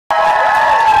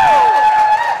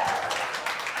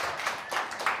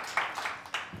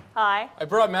Hi. I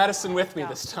brought Madison with me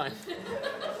this time.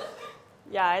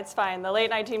 Yeah, it's fine. The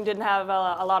late night team didn't have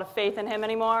a lot of faith in him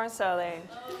anymore, so they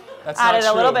That's added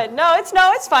not a little true. bit. No,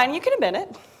 it's fine. You can admit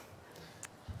it.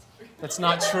 That's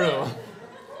not true.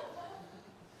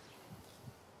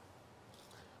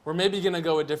 We're maybe going to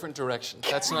go a different direction.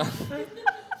 That's not...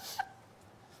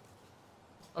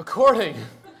 According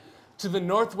to the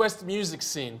Northwest music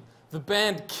scene, the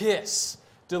band Kiss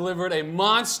delivered a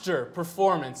monster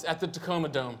performance at the Tacoma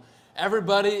Dome.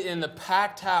 Everybody in the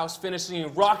packed house finished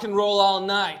singing rock and roll all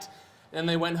night. And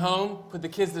they went home, put the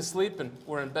kids to sleep, and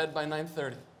were in bed by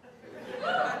 9:30.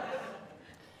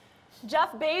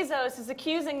 Jeff Bezos is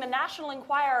accusing the National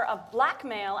Enquirer of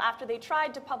blackmail after they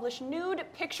tried to publish nude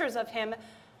pictures of him.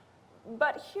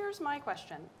 But here's my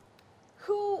question.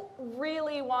 Who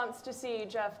really wants to see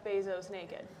Jeff Bezos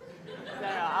naked? No,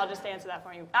 I'll just answer that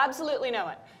for you. Absolutely no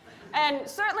one. And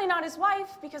certainly not his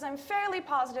wife, because I'm fairly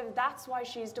positive that's why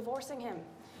she's divorcing him.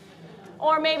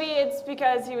 Or maybe it's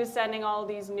because he was sending all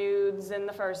these nudes in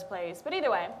the first place. But either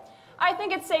way, I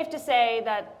think it's safe to say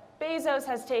that Bezos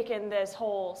has taken this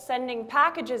whole sending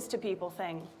packages to people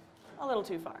thing a little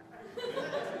too far.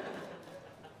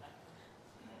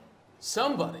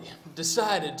 Somebody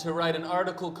decided to write an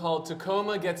article called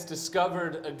Tacoma Gets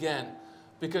Discovered Again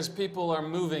because people are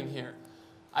moving here.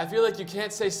 I feel like you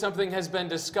can't say something has been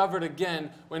discovered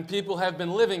again when people have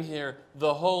been living here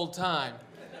the whole time.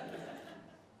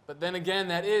 But then again,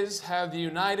 that is how the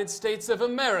United States of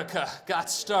America got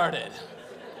started.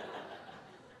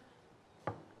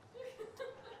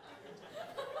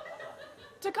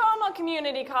 Tacoma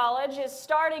Community College is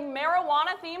starting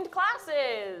marijuana-themed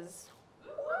classes.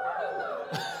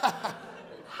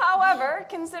 However,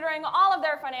 considering all of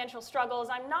their financial struggles,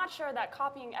 I'm not sure that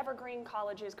copying Evergreen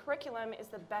College's curriculum is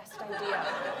the best idea.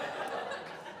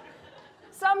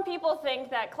 Some people think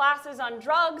that classes on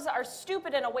drugs are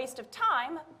stupid and a waste of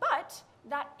time, but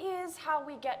that is how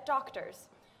we get doctors.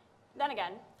 Then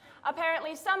again,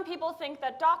 apparently some people think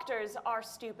that doctors are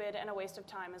stupid and a waste of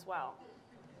time as well.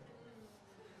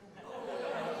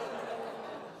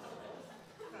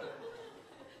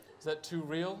 Is that too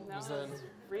real? No, Is that... it's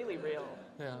really real.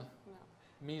 Yeah. No.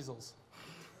 Measles.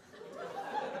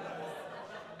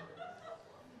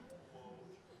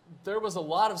 There was a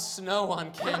lot of snow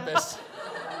on campus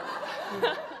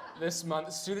this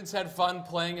month. Students had fun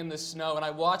playing in the snow, and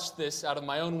I watched this out of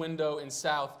my own window in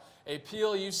South. A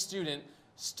PLU student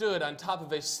stood on top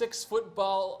of a 6-foot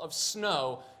ball of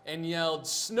snow and yelled,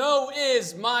 "Snow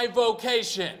is my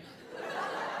vocation."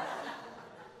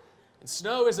 And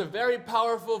snow is a very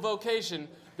powerful vocation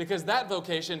because that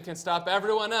vocation can stop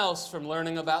everyone else from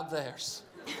learning about theirs.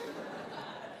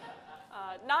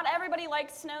 Not everybody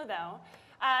likes snow, though,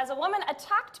 as a woman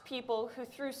attacked people who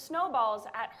threw snowballs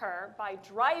at her by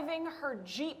driving her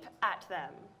Jeep at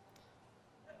them.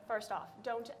 First off,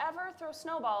 don't ever throw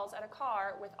snowballs at a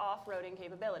car with off-roading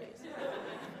capabilities.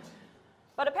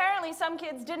 But apparently some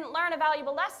kids didn't learn a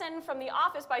valuable lesson from the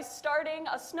office by starting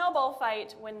a snowball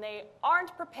fight when they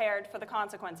aren't prepared for the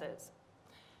consequences.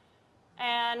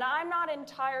 And I'm not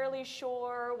entirely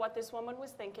sure what this woman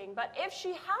was thinking, but if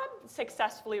she had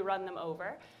successfully run them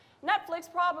over,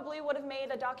 Netflix probably would have made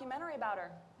a documentary about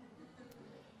her.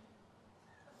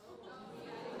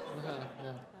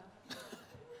 Yeah.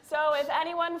 So if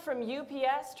anyone from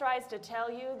UPS tries to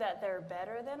tell you that they're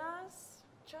better than us,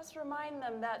 just remind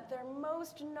them that their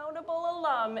most notable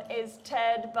alum is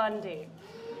Ted Bundy.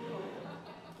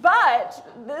 But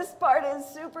this part is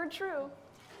super true.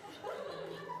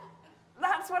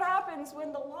 That's what happens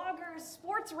when the loggers'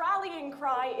 sports rallying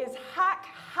cry is hack,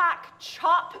 hack,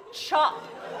 chop, chop.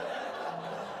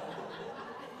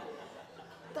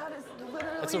 That is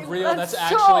literally... That's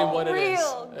actually what it is.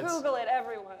 Real. Google it,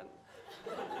 everyone.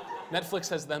 Netflix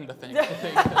has them to thank.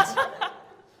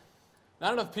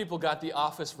 Not enough people got the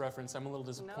Office reference. I'm a little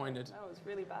disappointed. No, that was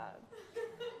really bad.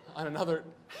 On another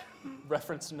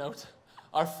reference note,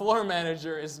 our floor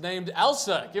manager is named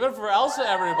Elsa. Give it for Elsa,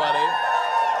 everybody.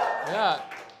 Yeah.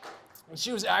 And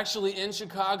she was actually in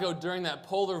Chicago during that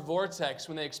polar vortex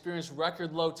when they experienced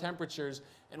record low temperatures.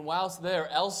 And whilst there,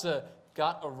 Elsa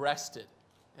got arrested.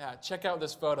 Yeah, check out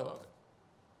this photo of it.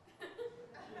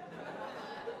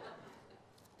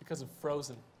 Because of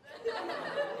Frozen.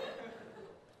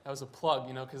 That was a plug,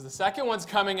 you know, because the second one's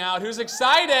coming out. Who's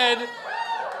excited?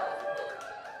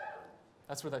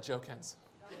 That's where that joke ends.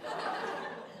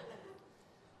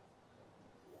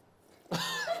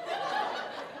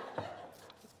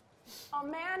 A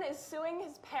man is suing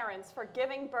his parents for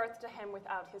giving birth to him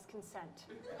without his consent.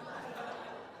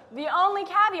 The only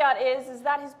caveat is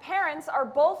that his parents are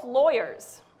both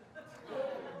lawyers.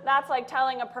 That's like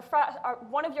telling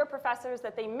one of your professors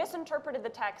that they misinterpreted the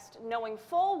text, knowing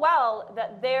full well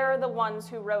that they're the ones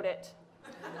who wrote it.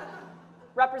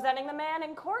 Representing the man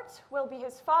in court will be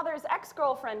his father's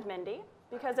ex-girlfriend, Mindy,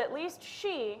 because at least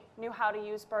she knew how to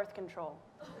use birth control.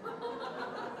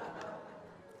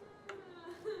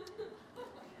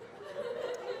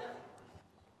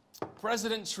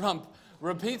 President Trump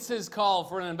repeats his call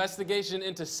for an investigation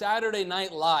into Saturday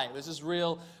Night Live. This is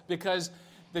real because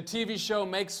the TV show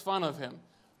makes fun of him.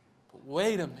 But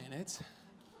wait a minute.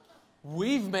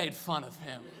 We've made fun of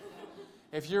him.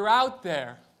 If you're out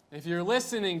there, if you're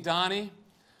listening, Donnie,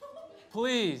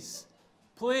 please,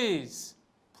 please,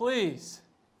 please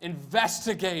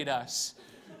investigate us.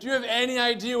 Do you have any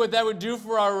idea what that would do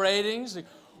for our ratings? Like,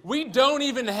 we don't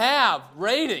even have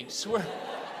ratings.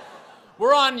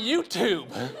 We're on YouTube.